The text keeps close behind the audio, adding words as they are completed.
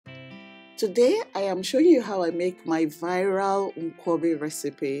Today I am showing you how I make my viral Nkwobi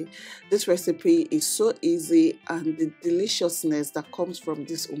recipe. This recipe is so easy and the deliciousness that comes from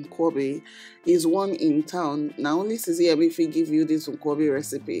this Nkwobi is one in town. Now only SISIYEMMIE will give you this Nkwobi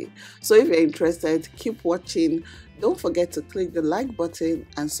recipe. So if you're interested, keep watching. Don't forget to click the like button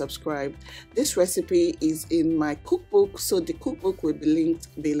and subscribe. This recipe is in my cookbook, so the cookbook will be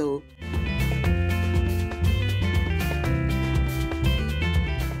linked below.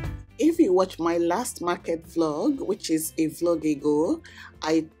 If you watch my last market vlog, which is a vlog ago,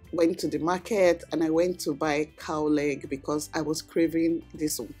 I went to the market and I went to buy cow leg because I was craving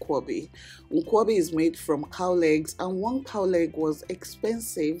this Nkwobi. Nkwobi is made from cow legs and one cow leg was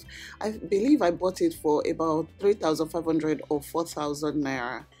expensive. I believe I bought it for about 3,500 or 4,000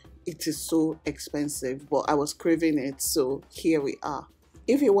 naira. It is so expensive, but I was craving it, so here we are.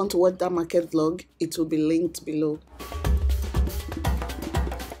 If you want to watch that market vlog, it will be linked below.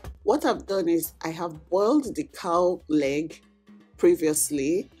 What I've done is I have boiled the cow leg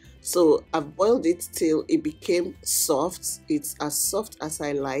previously. So I've boiled it till it became soft. It's as soft as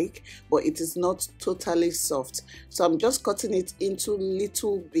I like, but it is not totally soft. So I'm just cutting it into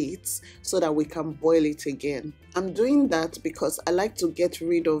little bits so that we can boil it again. I'm doing that because I like to get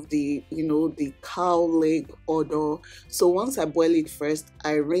rid of the, the cow leg odor. So once I boil it first,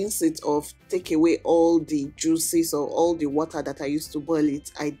 I rinse it off, take away all the juices or all the water that I used to boil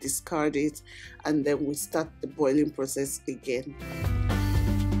it. I discard it, and then we start the boiling process again.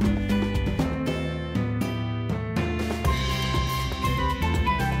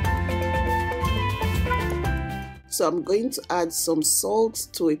 So I'm going to add some salt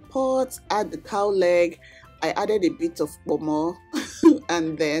to a pot, add the cow leg. I added a bit of pomo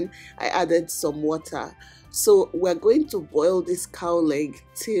and then I added some water. So we're going to boil this cow leg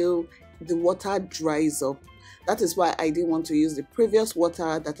till the water dries up. That is why I didn't want to use the previous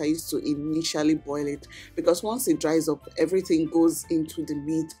water that I used to initially boil it, because once it dries up, everything goes into the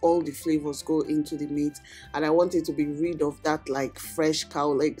meat, all the flavors go into the meat, and I wanted to be rid of that like fresh cow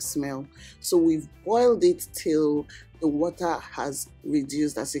leg smell. So we've boiled it till the water has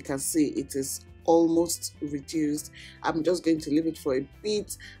reduced. As you can see, it is almost reduced. I'm just going to leave it for a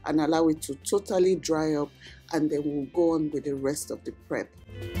bit and allow it to totally dry up, and then we'll go on with the rest of the prep.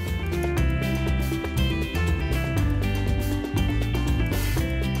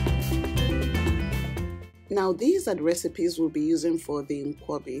 Now these are the recipes we'll be using for the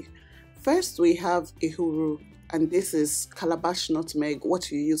Nkwobi. First we have Ehuru, and this is calabash nutmeg,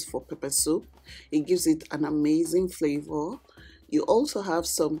 what you use for pepper soup. It gives it an amazing flavor. You also have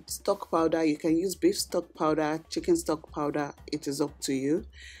some stock powder. You can use beef stock powder, chicken stock powder, it is up to you.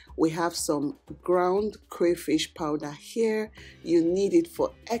 We have some ground crayfish powder here. You need it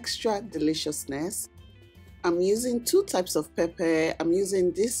for extra deliciousness. I'm using two types of pepper. I'm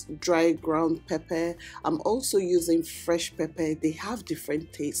using this dry ground pepper. I'm also using fresh pepper. They have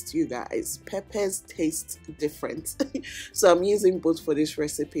different tastes, you guys. Peppers taste different. So I'm using both for this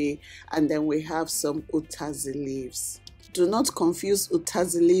recipe. And then we have some Utazi leaves. Do not confuse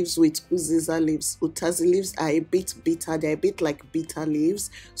Utazi leaves with uziza leaves. Utazi leaves are a bit bitter. They're a bit like bitter leaves.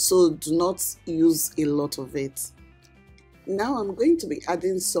 So do not use a lot of it. Now I'm going to be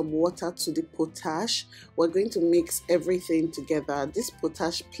adding some water to the potash. We're going to mix everything together. This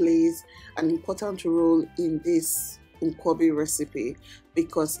potash plays an important role in this Nkwobi recipe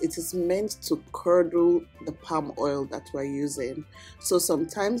because it is meant to curdle the palm oil that we're using. So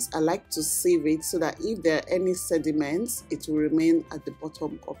sometimes I like to sieve it so that if there are any sediments, it will remain at the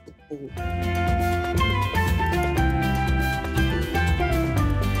bottom of the bowl.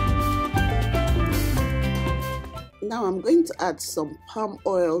 Now I'm going to add some palm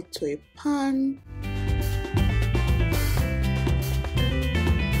oil to a pan.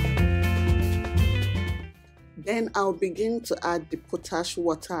 Then I'll begin to add the potash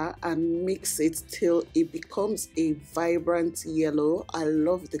water and mix it till it becomes a vibrant yellow. I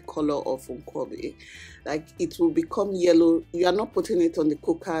love the color of Nkwobi. Like, it will become yellow. You are not putting it on the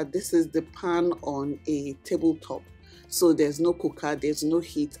cooker. This is the pan on a tabletop. So there's no cooker, there's no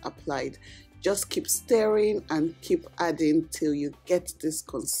heat applied. Just keep stirring and keep adding till you get this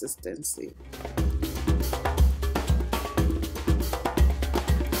consistency.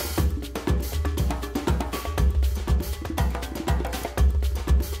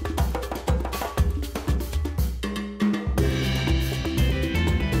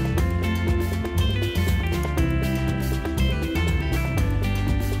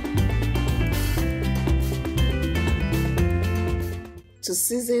 To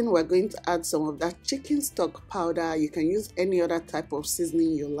season, we're going to add some of that chicken stock powder. You can use any other type of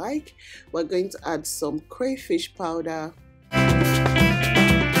seasoning you like. We're going to add some crayfish powder.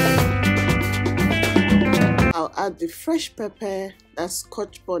 add the fresh pepper, that's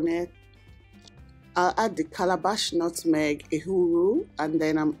Scotch Bonnet. I'll add the calabash nutmeg, Ehuru, and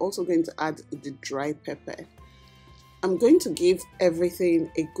then I'm also going to add the dry pepper. I'm going to give everything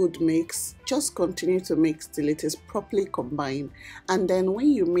a good mix. Just continue to mix till it is properly combined, and then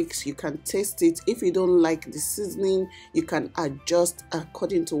when you mix, you can taste it. If you don't like the seasoning, you can adjust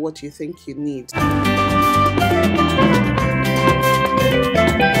according to what you think you need.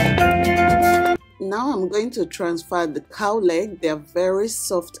 Now I'm going to transfer the cow leg. They're very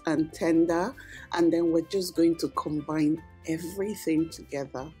soft and tender, and then we're just going to combine everything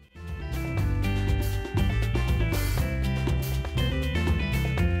together.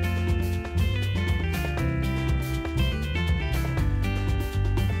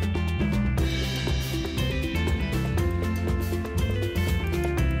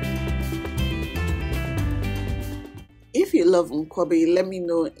 If you love Nkwobi, let me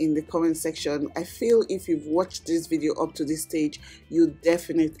know in the comment section. I feel if you've watched this video up to this stage, you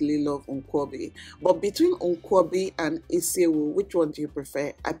definitely love Nkwobi. But between Nkwobi and Isewu, which one do you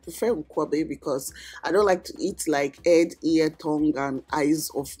prefer? I prefer Nkwobi because I don't like to eat like head, ear, tongue and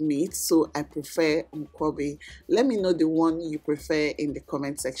eyes of meat, so I prefer Nkwobi. Let me know the one you prefer in the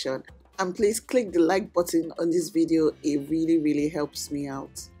comment section. And please click the like button on this video. It really helps me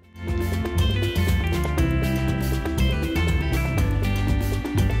out.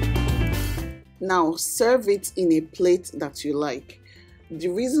 Now serve it in a plate that you like. The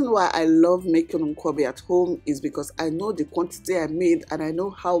reason why I love making Nkwobi at home is because I know the quantity I made and I know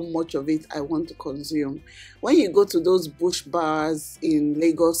how much of it I want to consume. When you go to those bush bars in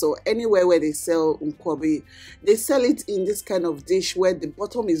Lagos or anywhere where they sell Nkwobi, they sell it in this kind of dish where the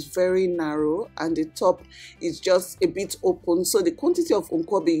bottom is very narrow and the top is just a bit open. So the quantity of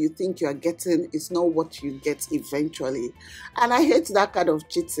Nkwobi you think you are getting is not what you get eventually. And I hate that kind of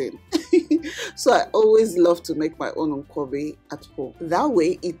cheating. So I always love to make my own Nkwobi at home. That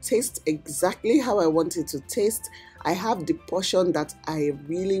way it tastes exactly how I want it to taste. I have the portion that I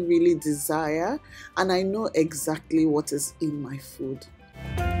really desire, and I know exactly what is in my food.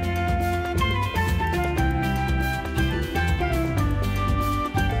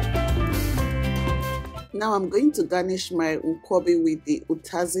 Now I'm going to garnish my Nkwobi with the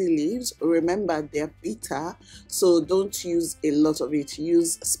Utazi leaves. Remember, they're bitter, so don't use a lot of it.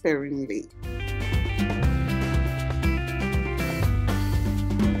 Use sparingly.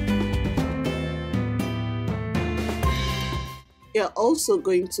 You're also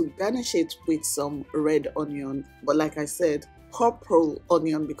going to garnish it with some red onion, but like I said, purple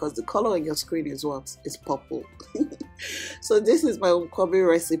onion because the color on your screen is what? It's purple. So this is my Nkwobi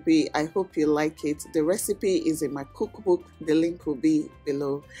recipe. I hope you like it. The recipe is in my cookbook. The link will be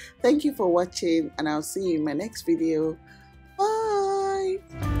below. Thank you for watching, and I'll see you in my next video.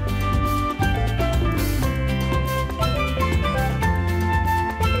 Bye.